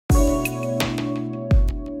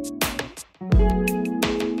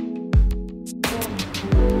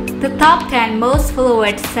The top 10 most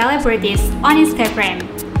followed celebrities on Instagram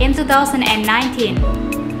in 2019.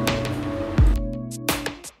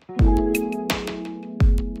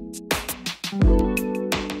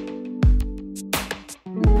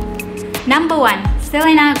 Number 1.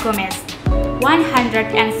 Selena Gomez,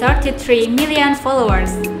 133 million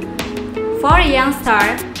followers. For a young star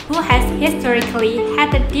who has historically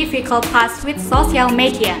had a difficult past with social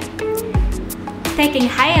media, taking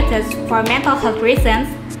hiatus for mental health reasons,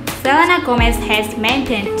 Selena Gomez has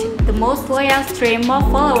maintained the most loyal stream of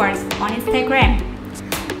followers on Instagram,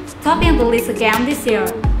 topping the list again this year.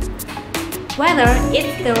 Whether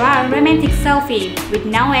it's the rare romantic selfie with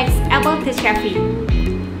no ex able to selfie,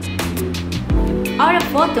 or a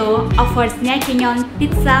photo of her snacking on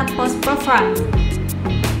pizza post-performance,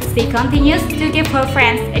 she continues to give her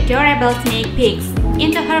friends adorable sneak peeks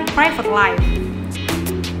into her private life.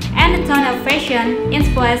 And a ton of fashion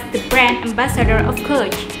inspires the brand ambassador of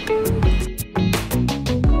Coach.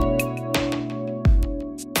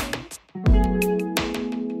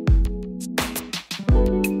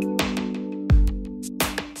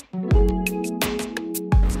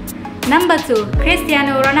 Number 2.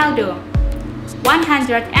 Cristiano Ronaldo,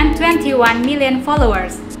 121 million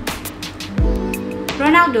followers.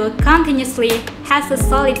 Ronaldo continuously has a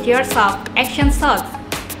solid years of action shots,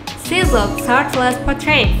 sizzled shirtless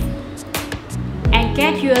portraits, and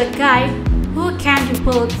get you a guy who can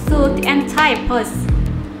pull suit and tie pose,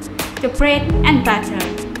 the bread and butter.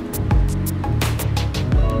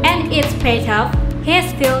 And it's paid off. He's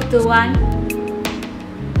still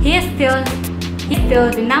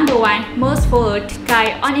the number 1 most followed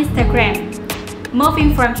guy on Instagram,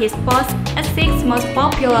 moving from his post as 6th most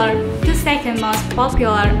popular to 2nd most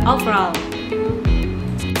popular overall.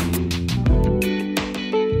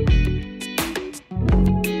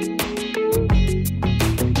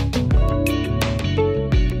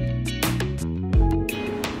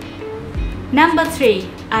 Number 3.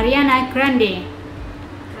 Ariana Grande,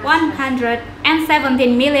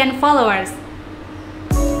 117 million followers.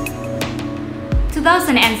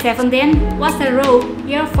 2017 was a rough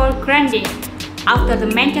year for Grande after the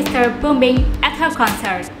Manchester bombing at her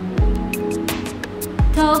concert,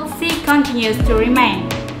 though she continues to remain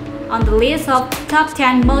on the list of top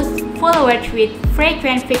 10 most followed with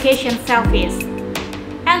frequent vacation selfies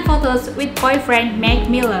and photos with boyfriend Mac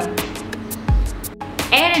Miller.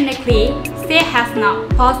 Ironically, she has not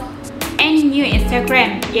posted any new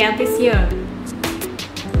Instagram yet this year.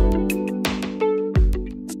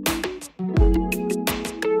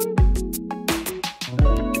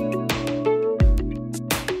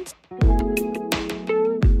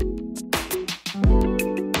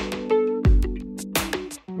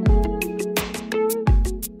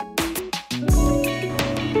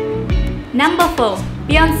 Number 4.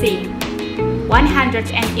 Beyoncé,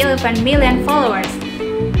 111 million followers.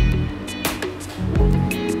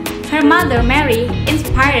 Her mother Mary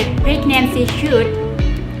inspired pregnancy shoot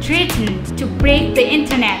threatened to break the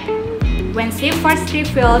internet when she first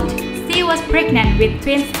revealed she was pregnant with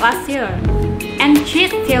twins last year, and she's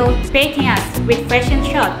still baiting us with fashion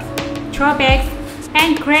shots, throwbacks,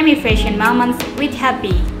 and Grammy fashion moments with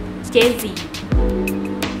Happy, Jay-Z.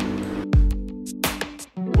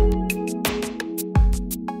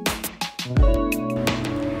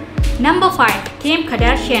 Number 5. Kim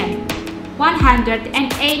Kardashian,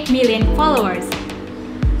 108 million followers.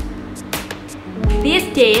 These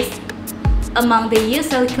days, among the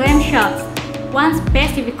usual glam shots, one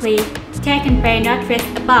specifically taken by Northwest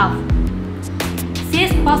above,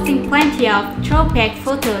 she's posting plenty of throwback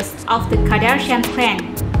photos of the Kardashian clan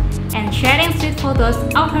and sharing sweet photos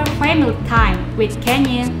of her family time with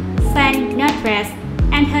Kanye, son Northwest,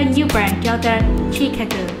 and her newborn daughter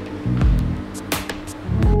Chicago.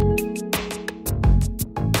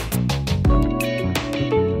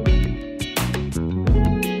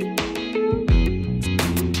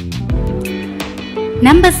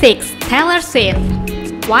 Number 6. Taylor Swift,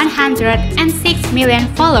 106 million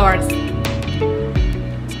followers.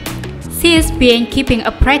 She's been keeping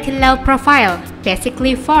a pretty low profile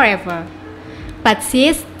basically forever, but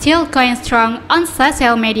she's still going strong on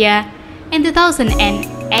social media in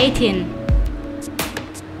 2018,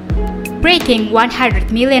 breaking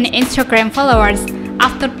 100 million Instagram followers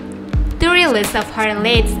after the release of her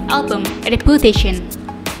latest album, Reputation.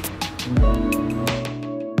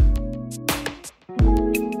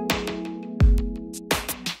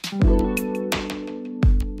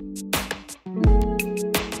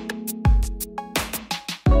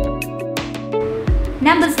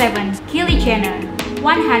 Number 7. Kylie Jenner,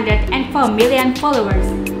 104 million followers.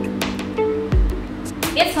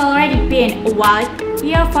 It's already been a wild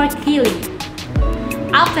year for Kylie,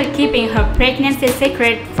 after keeping her pregnancy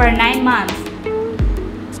secret for 9 months.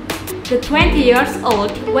 The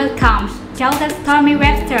 20-year-old welcomes daughter Stormy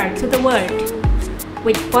Webster to the world,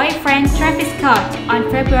 with boyfriend Travis Scott on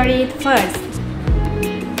February 1st.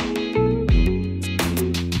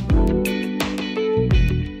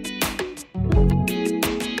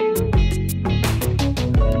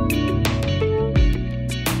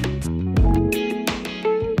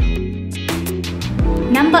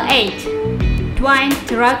 Number 8. Dwayne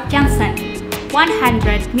 "The Rock" Johnson,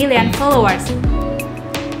 100 million followers.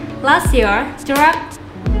 Last year, The Rock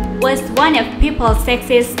was one of people's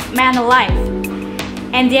sexiest men alive,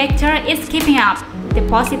 and the actor is keeping up the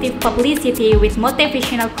positive publicity with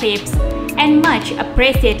motivational clips and much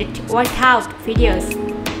appreciated workout videos.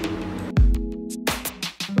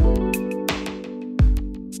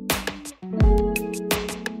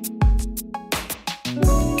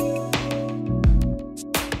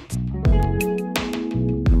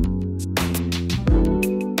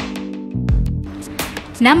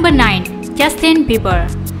 Number 9. Justin Bieber,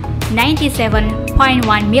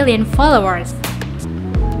 97.1 million followers.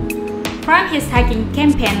 From his hiking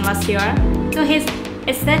campaign last year to his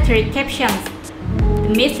aesthetic captions,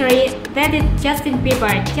 the mystery that is Justin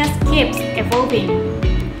Bieber just keeps evolving,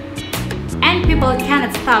 and people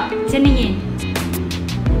cannot stop tuning in.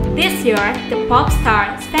 This year, the pop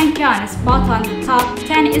star sank on a spot on the top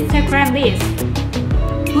 10 Instagram list,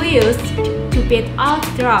 who used to beat out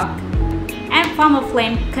The Rock, and former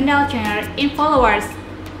Flame Kendall Jenner in followers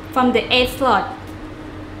from the 8th slot.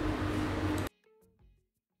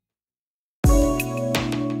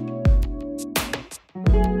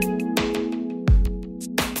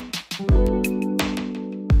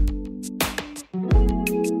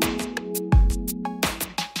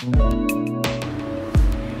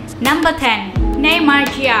 Number 10. Neymar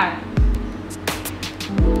Jr.,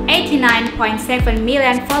 89.7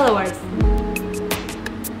 million followers.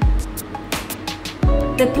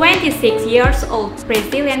 The 26-year-old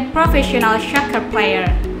Brazilian professional soccer player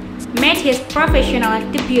made his professional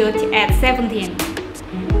debut at 17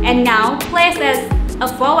 and now plays as a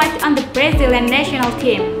forward on the Brazilian national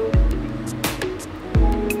team.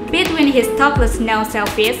 Between his topless no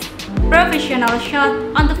selfies, professional shot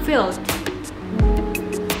on the field,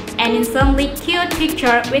 an insanely cute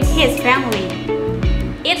picture with his family,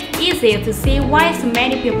 it's easy to see why so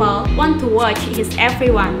many people want to watch his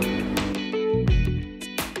everyone.